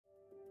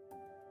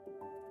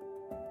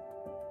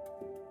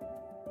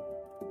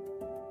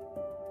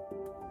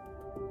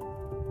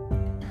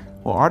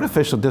Well,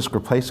 artificial disc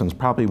replacement is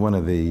probably one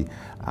of the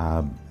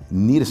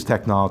neatest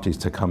technologies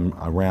to come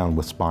around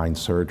with spine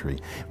surgery.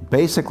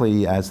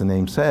 Basically, as the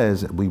name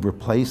says, we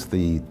replace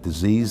the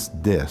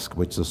diseased disc,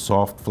 which is a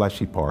soft,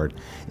 fleshy part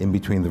in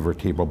between the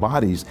vertebral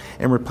bodies,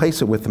 and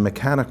replace it with a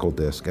mechanical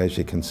disc, as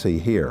you can see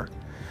here.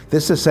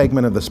 This is a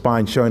segment of the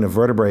spine showing a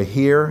vertebrae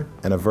here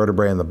and a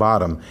vertebrae in the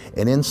bottom,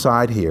 and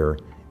inside here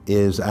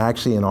is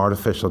actually an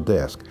artificial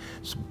disc.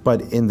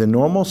 But in the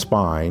normal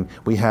spine,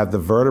 we have the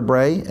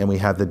vertebrae and we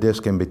have the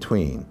disc in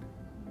between.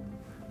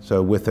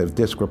 So with a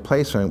disc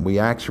replacement, we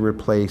actually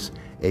replace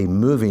a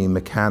moving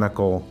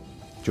mechanical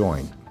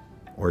joint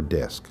or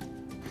disc.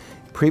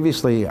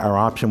 Previously, our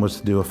option was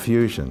to do a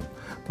fusion.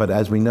 But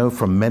as we know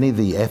from many of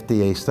the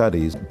FDA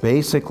studies,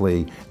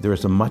 basically there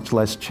is a much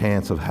less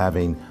chance of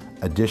having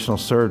additional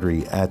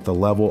surgery at the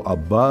level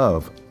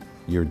above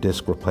your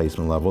disc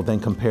replacement level than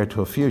compared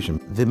to a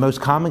fusion. The most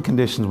common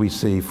conditions we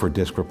see for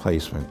disc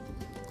replacement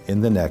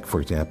in the neck,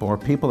 for example, are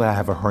people that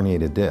have a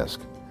herniated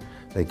disc.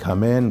 They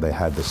come in, they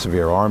have the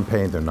severe arm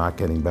pain, they're not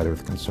getting better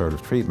with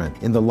conservative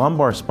treatment. In the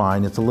lumbar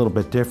spine, it's a little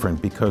bit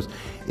different because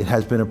it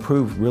has been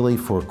approved really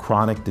for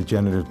chronic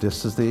degenerative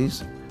disc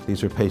disease.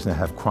 These are patients that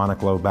have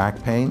chronic low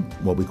back pain,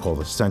 what we call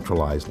the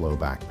centralized low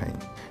back pain.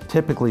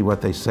 Typically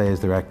what they say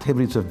is their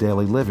activities of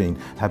daily living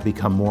have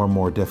become more and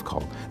more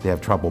difficult. They have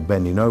trouble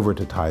bending over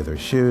to tie their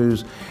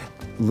shoes.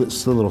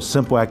 Little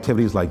simple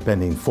activities like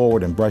bending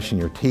forward and brushing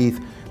your teeth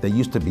that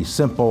used to be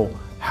simple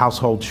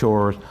household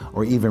chores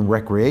or even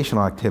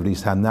recreational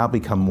activities have now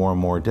become more and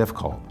more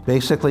difficult.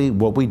 Basically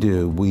what we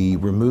do, we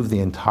remove the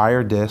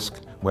entire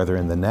disc, whether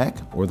in the neck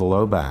or the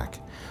low back.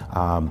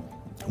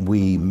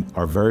 We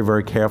are very,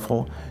 very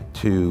careful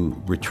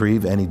to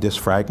retrieve any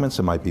disc fragments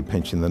that might be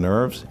pinching the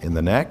nerves in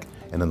the neck.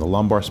 And in the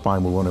lumbar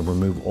spine, we want to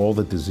remove all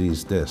the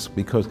diseased discs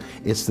because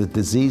it's the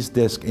diseased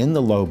disc in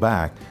the low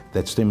back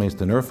that stimulates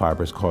the nerve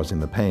fibers causing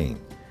the pain.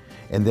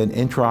 And then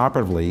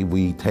intraoperatively,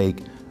 we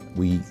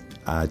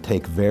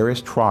take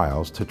various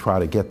trials to try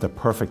to get the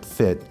perfect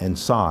fit and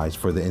size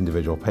for the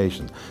individual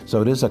patient.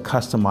 So it is a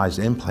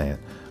customized implant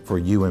for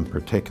you in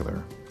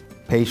particular.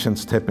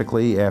 Patients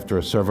typically, after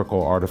a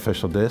cervical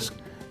artificial disc,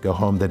 go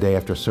home the day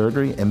after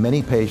surgery, and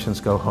many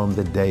patients go home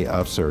the day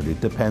of surgery.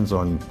 It depends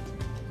on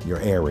your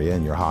area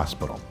and your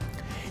hospital.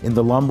 In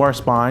the lumbar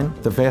spine,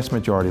 the vast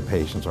majority of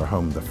patients are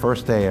home the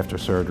first day after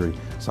surgery,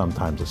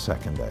 sometimes the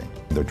second day.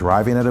 If they're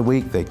driving at a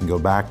week, they can go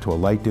back to a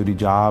light-duty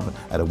job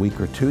at a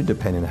week or two,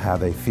 depending on how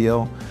they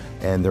feel,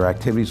 and their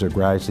activities are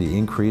gradually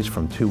increased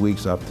from 2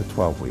 weeks up to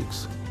 12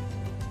 weeks.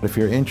 If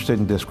you're interested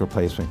in disc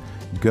replacement,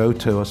 go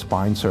to a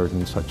spine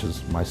surgeon such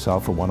as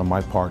myself or one of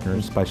my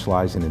partners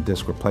specializing in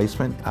disc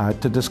replacement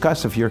to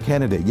discuss if you're a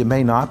candidate. You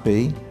may not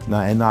be,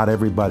 and not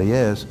everybody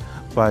is,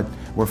 but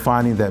we're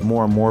finding that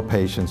more and more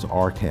patients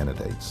are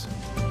candidates.